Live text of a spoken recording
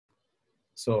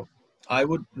So I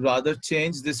would rather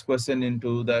change this question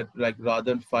into that, like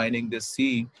rather than finding this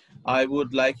C, I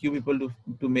would like you people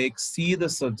to make C the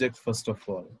subject first of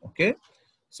all, okay?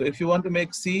 So if you want to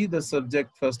make C the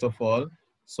subject first of all,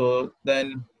 so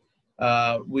then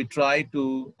we try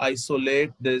to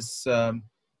isolate this,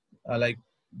 like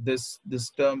this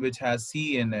term which has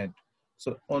C in it.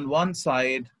 So on one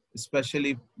side,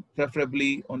 especially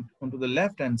preferably onto the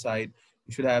left hand side,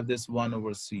 you should have this 1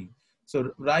 over C.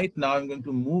 So right now I'm going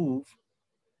to move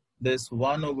this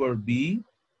 1 over B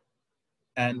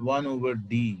and 1 over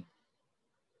D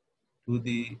to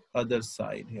the other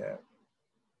side here.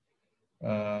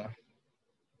 1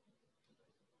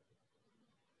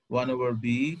 over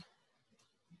B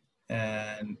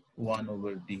and 1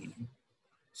 over D.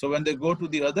 So when they go to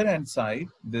the other hand side,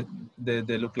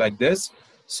 they look like this.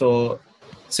 So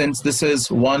since this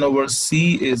is 1 over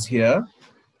C is here,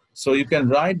 so you can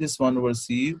write this 1 over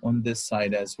C on this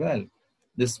side as well.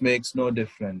 This makes no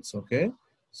difference, okay?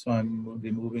 So I'm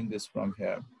removing this from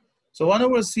here. So 1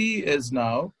 over C is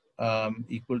now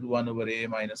equal to 1 over A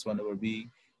minus 1 over B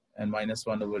and minus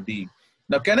 1 over D.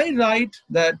 Now, can I write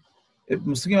that,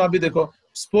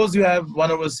 suppose you have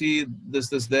 1 over C,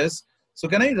 this. So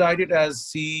can I write it as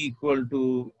C equal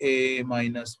to A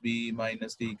minus B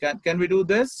minus D? Can we do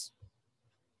this?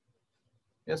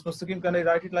 Yes, Mustaqim, can I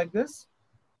write it like this?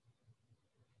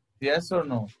 Yes or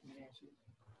no?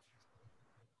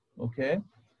 Okay.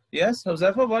 Yes,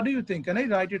 Josefa, what do you think? Can I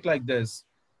write it like this?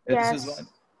 Yes. This is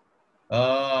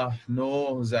one.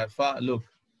 No, Josefa, look,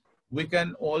 we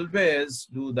can always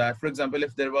do that. For example,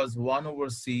 if there was 1 over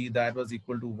C, that was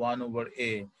equal to 1 over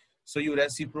A. So you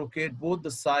reciprocate both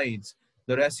the sides.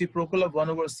 The reciprocal of 1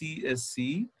 over C is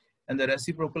C, and the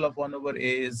reciprocal of 1 over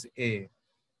A is A.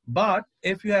 But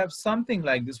if you have something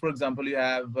like this, for example, you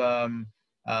have,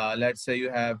 let's say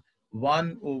you have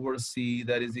 1 over C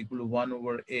that is equal to 1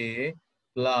 over A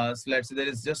plus, let's say there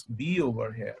is just B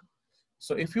over here.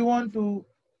 So if you want to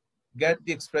get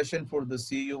the expression for the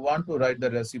C, you want to write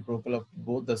the reciprocal of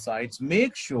both the sides.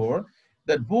 Make sure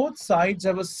that both sides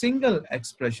have a single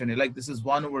expression here. Like this is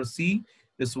 1 over C,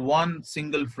 this one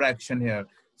single fraction here.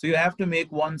 So you have to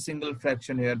make one single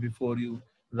fraction here before you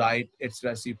write its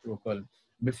reciprocal.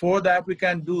 Before that, we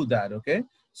can do that, okay?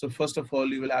 So first of all,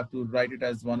 you will have to write it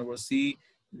as 1 over C.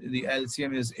 The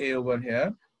LCM is A over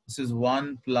here. This is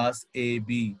 1 plus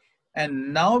AB.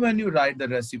 And now when you write the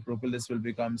reciprocal, this will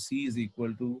become C is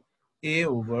equal to A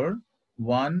over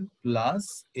 1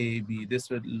 plus AB. This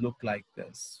will look like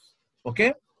this,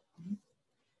 okay?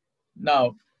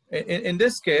 Now, in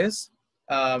this case,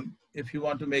 if you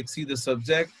want to make C the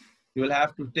subject, you will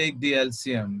have to take the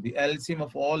LCM. The LCM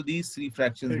of all these three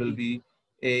fractions will be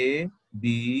A,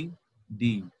 B,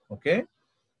 D, okay?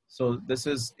 So this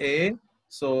is A,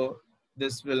 so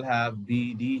this will have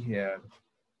BD here.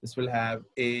 This will have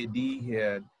AD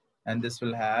here, and this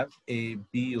will have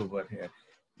AB over here.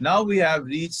 Now we have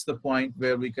reached the point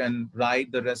where we can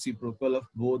write the reciprocal of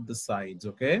both the sides,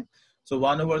 okay? So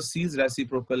 1 over C's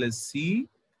reciprocal is C,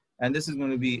 and this is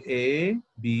going to be A,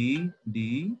 B,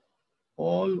 D,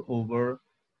 all over,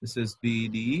 this is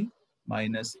BD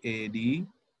minus AD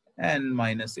and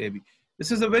minus AB.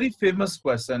 This is a very famous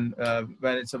question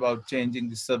when it's about changing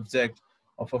the subject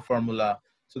of a formula.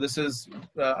 So this is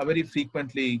a very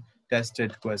frequently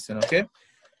tested question, okay?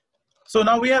 So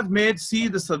now we have made C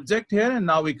the subject here, and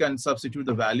now we can substitute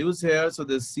the values here. So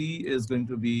the C is going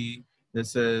to be,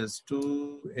 this is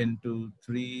 2 into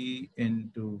 3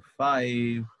 into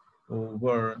 5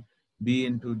 over B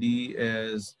into D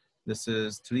is, this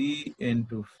is 3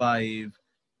 into 5,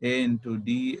 A into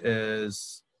D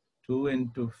is 2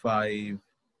 into 5,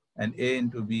 and A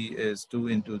into B is 2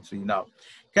 into 3. Now,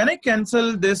 can I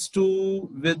cancel this 2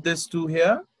 with this 2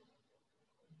 here?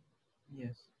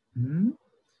 Yes.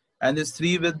 And this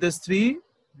 3 with this 3?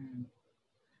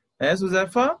 Yes,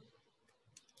 Uzefa?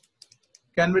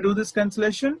 Can we do this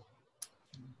cancellation?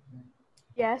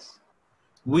 Yes.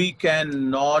 We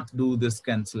cannot do this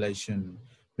cancellation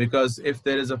because if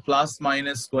there is a plus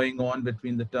minus going on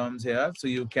between the terms here, so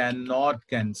you cannot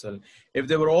cancel. If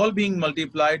they were all being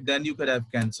multiplied, then you could have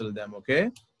canceled them,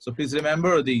 okay? So please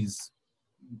remember these.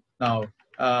 Now,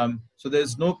 so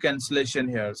there's no cancellation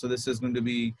here. So this is going to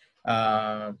be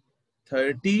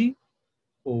 30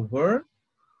 over,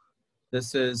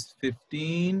 this is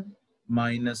 15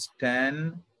 minus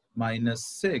 10 minus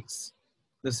 6.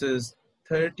 This is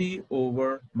 30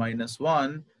 over minus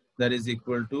 1, that is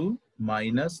equal to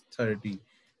minus 30.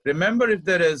 Remember, if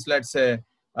there is, let's say,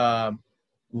 1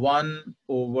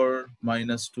 over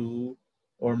minus 2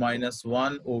 or minus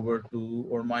 1 over 2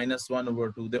 or minus 1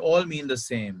 over 2. They all mean the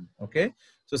same, okay?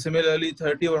 So similarly,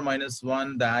 30 over minus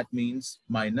 1, that means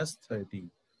minus 30.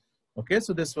 Okay,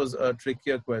 so this was a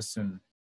trickier question.